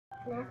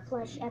Fnaf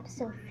Plush,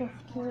 episode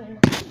 15.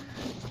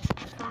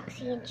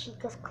 Foxy and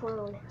Chica's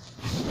clone.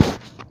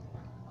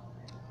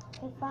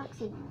 Hey,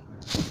 Foxy.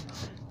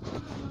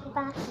 Hey,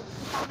 Foxy.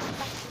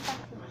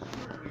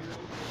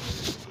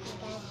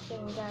 Foxy. It's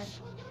getting dark.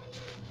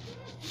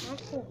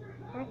 Foxy.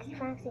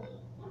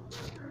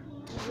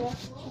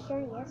 Yes, Chica,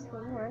 yes, what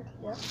do you want?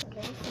 Yes,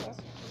 okay, yes.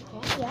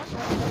 Okay, yeah,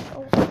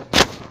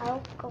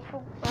 I'll go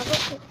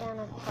sit down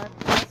at the park.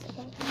 Yes,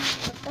 okay.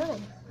 Let's go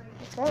then.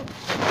 Let's go.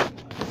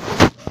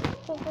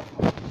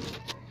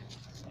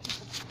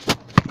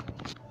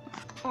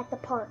 At the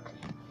park.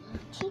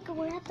 Chica,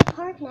 we're at the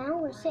park now.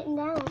 We're sitting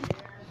down.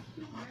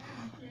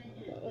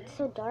 It's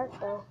so dark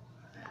though.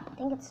 I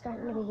think it's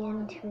starting to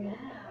begin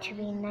to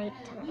be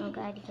nighttime. Oh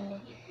God, I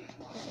think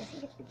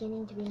it's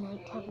beginning to be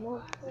nighttime.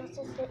 Well, let's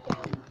just sit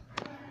down.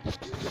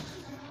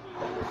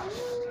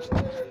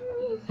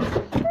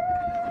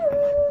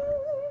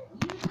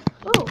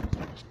 Oh,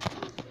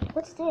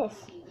 what's this?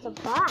 It's a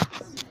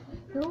box.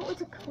 No,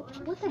 it's a.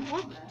 What the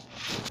heck?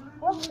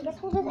 Well, I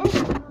guess we'll just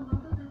enter.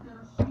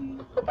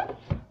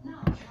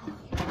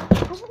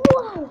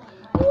 Whoa!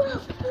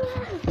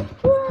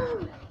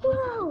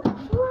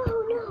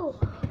 No!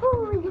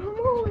 Holy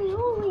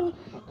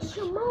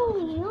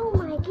shamoly! Oh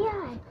my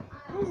God!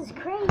 This is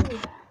crazy!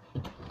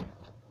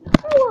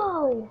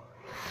 Whoa!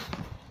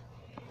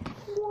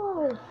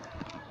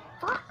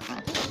 Foxy!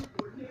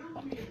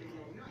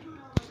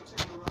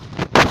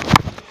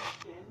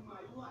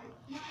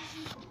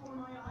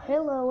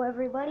 Hello,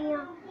 everybody.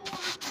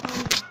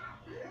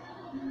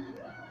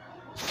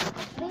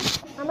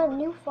 I'm a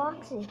new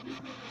Foxy.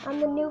 I'm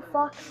the new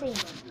Foxy.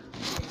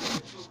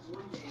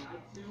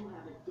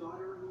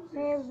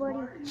 Hey,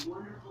 everybody.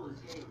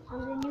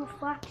 I'm the new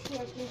Foxy,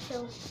 I think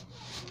so.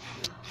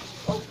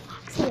 Oh,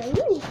 Foxy,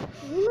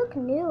 you look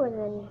newer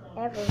than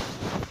ever.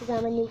 Because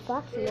I'm a new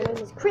Foxy. My name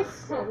is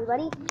Chris,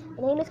 everybody.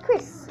 My name is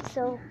Chris.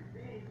 So,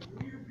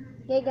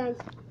 hey, guys.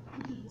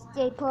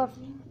 Stay puffed.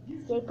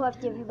 Stay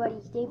puffed, everybody.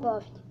 Stay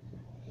puffed.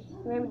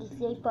 Remember to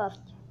stay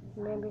puffed.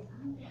 Remember,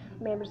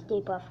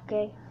 stay puffed,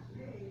 okay?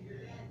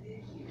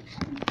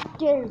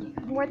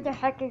 Dude, what the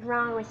heck is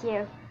wrong with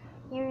you?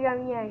 You're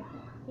down there.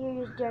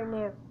 You're just down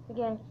there.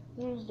 Okay?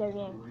 You're just down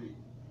there.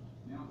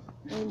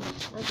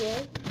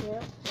 Okay?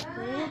 Yeah.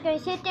 You're just gonna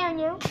sit down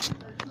now.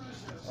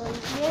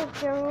 Yeah,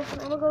 so I'm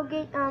gonna go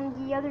get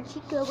the other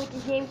chica, which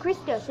is named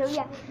Krista. So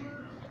yeah.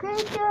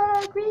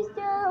 Krista, sweetie.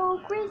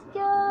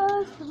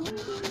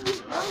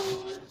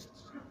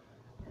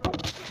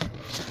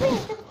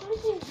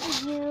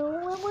 You,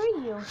 where were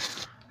you?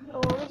 Oh,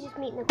 I was just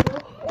meeting the pool.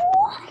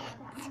 What?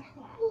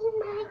 Oh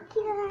my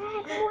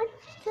God!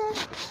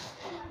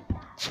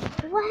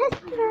 What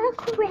the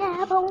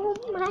crap? Oh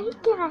my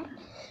God!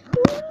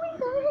 Who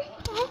the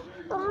heck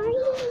are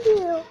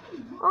you?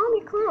 Oh, I'm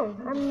your clone.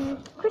 I'm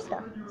Krista.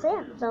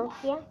 So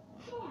yeah.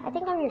 I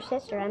think I'm your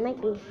sister. I might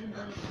be.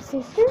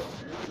 Sister?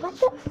 What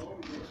the?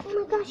 Oh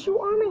my gosh, you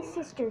are my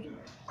sister.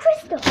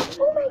 Krista!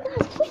 Oh my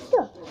gosh,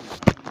 Krista!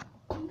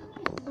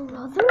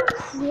 Brother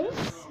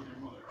Chris?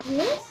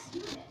 Chris?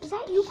 Is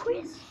that you,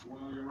 Chris?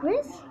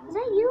 Chris? Is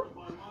that you?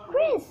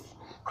 Chris!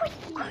 Chris!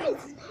 Oh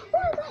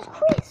my gosh,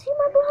 Chris! You're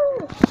my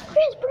brother!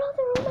 Chris,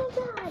 brother! Oh my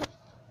God!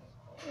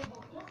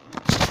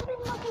 I've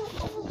been looking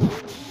all day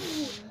for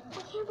you. I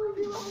can't believe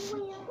you're all the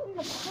way out in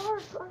the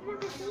park. I've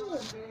never seen you.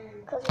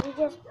 Because we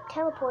just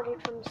teleported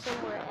from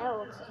somewhere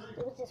else.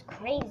 It was just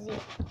crazy.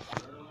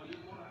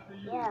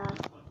 Yeah.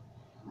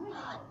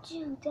 Oh,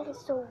 dude, that is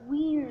so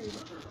weird.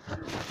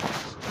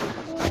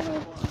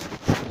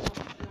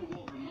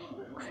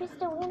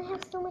 Krista, we're gonna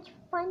have so much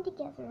fun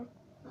together.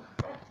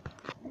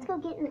 Let's go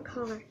get in the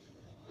car.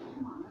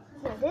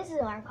 No, this is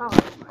our car.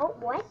 Oh,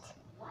 what?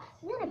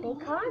 You got a big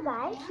car,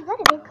 guys. You got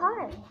a big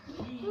car.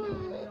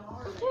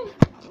 Okay.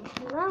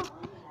 Well.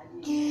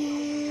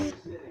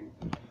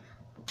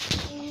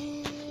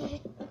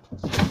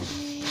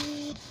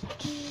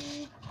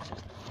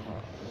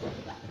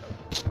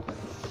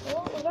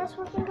 Well, I guess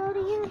we can go to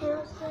your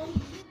house then.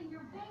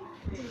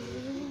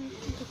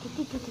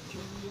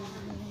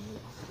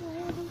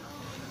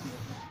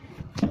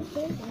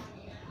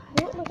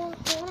 We're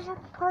gonna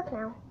have to park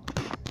now.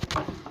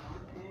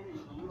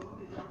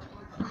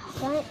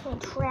 Darn it, I'm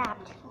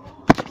trapped.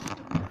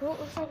 Well, it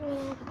looks like we're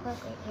gonna have to park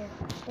right here.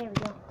 There we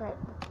go.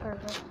 That's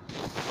perfect.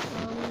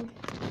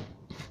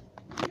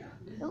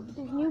 Oh,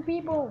 there's new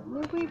people.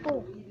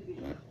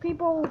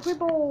 People.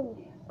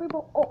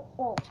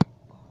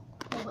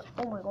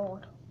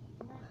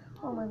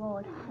 Oh my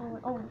God.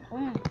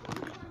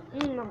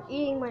 I'm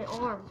eating my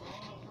arm.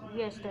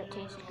 Yes, that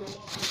tastes good.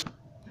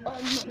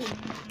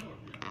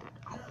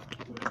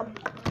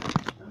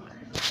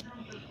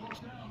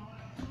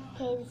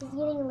 Okay, this is getting a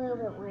little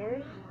bit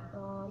weird.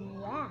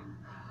 Yeah.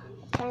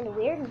 It's kind of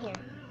weird in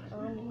here.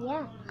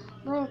 Yeah.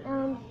 But,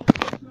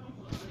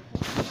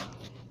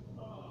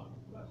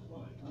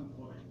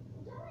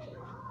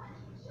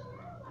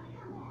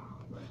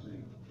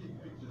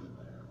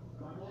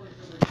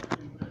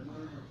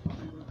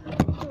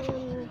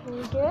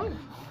 good.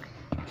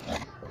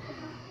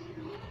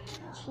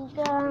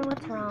 Chica,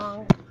 what's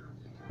wrong?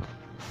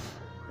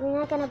 You're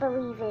not gonna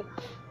believe it,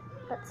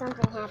 but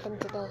something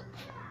happened today.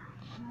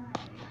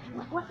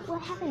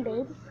 What happened,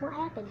 babe? What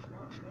happened?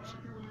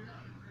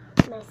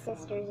 My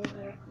sister's in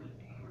here.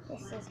 My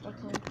sister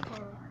came to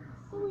town.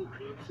 Holy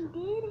crap, she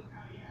did?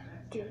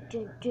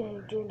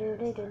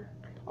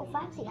 Oh,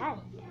 Foxy, hi.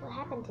 What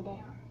happened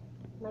today?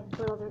 My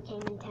brother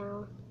came in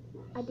town.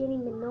 I didn't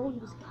even know he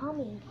was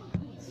coming.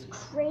 It's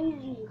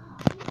crazy.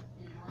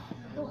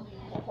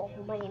 Oh,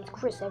 my name's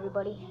Chris,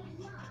 everybody.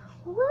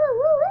 Woo, woo,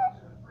 woo.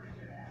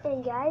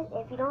 And guys,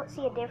 if you don't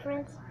see a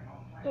difference,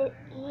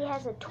 he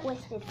has a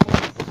twisted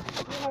face.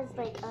 He has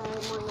like a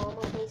more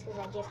normal face because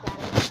I just got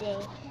him today.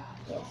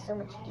 He has so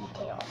much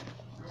detail.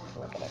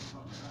 Look at it.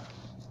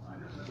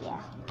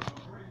 Yeah.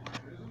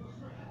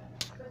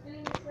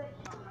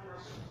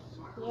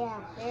 Yeah,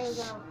 there you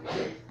go.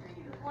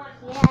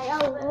 Yeah,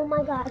 oh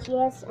my gosh,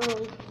 yes.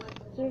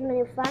 Here's my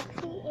new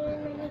Foxy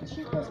and my new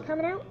Chica's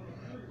coming out.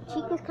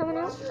 Chica's coming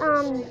out.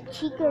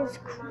 Chica's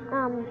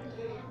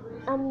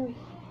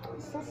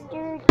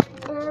sister,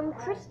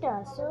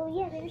 Krista. So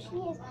yeah, there she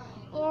is.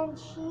 And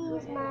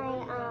she's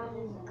my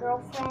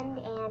girlfriend,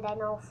 and I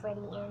know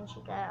Freddie and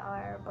Chica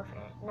are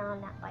boyfriend. No,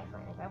 not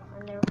boyfriend,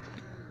 girlfriend. They're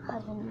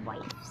husband and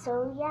wife.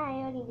 So yeah, I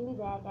already knew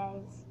that,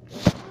 guys.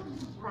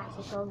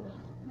 Foxy told me.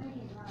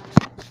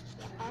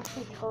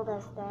 Actually told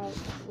us that,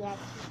 yeah,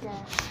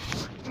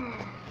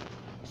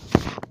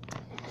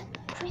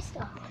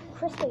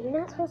 Krista, you're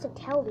not supposed to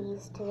tell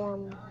these to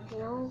them, you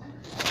know?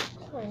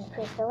 Come on,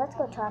 Krista, let's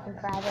go talk in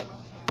private.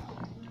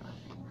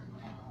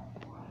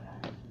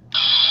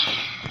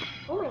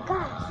 Oh my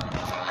gosh!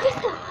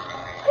 Krista!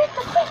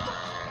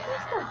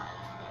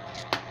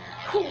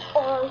 Who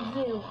are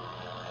you?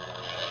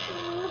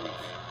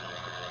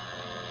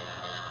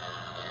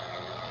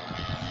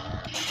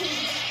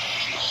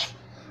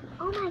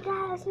 Oh my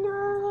gosh, no!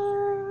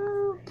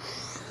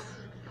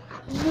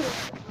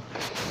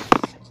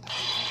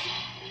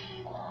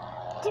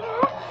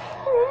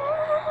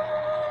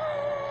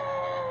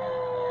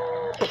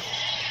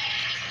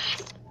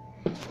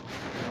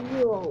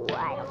 No,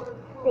 I don't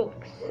think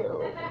so.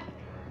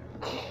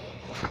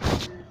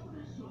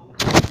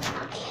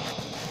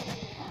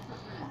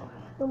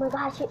 Oh my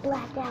gosh, it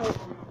blacked out.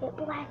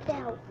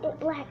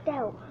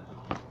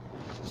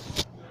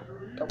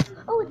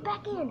 Oh, it's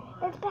back in.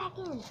 It's back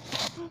in.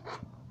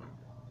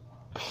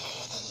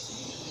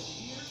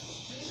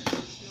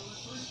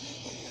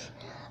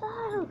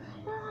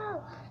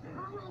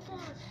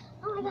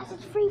 Oh my gosh,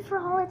 it's free for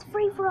all.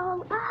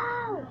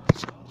 Oh!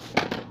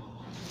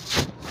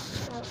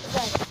 Oh,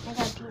 guys, I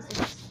got a piece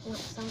of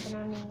something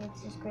on me.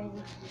 It's just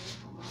crazy.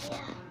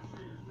 Yeah.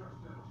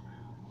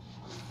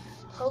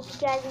 Hope you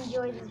guys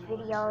enjoyed this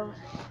video.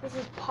 This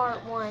is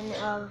part 1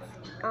 of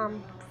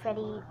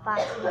Freddy,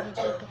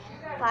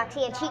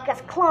 Foxy and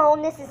Chica's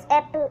clone. This is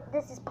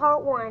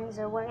part 1,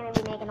 so we're gonna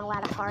be making a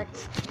lot of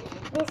parts.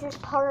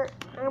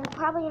 I'm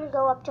probably gonna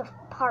go up to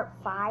part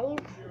 5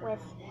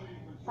 with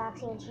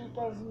Foxy and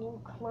Chica's new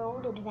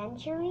cloned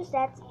adventures.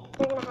 They're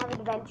gonna have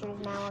adventures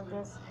now of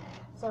this.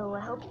 So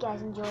I hope you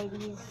guys enjoy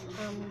these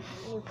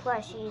new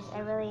plushies. I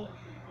really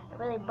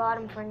bought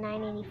them for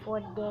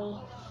 $9.84 today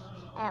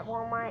at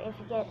Walmart. If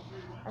you get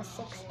a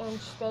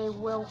 6-inch, they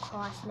will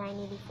cost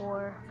 $9.84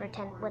 for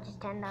which is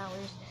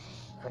 $10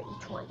 for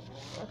each one.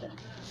 Okay.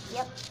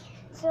 Yep.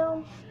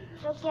 So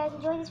hope you guys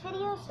enjoyed this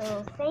video.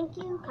 So thank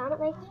you. Comment,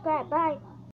 like, subscribe. Bye.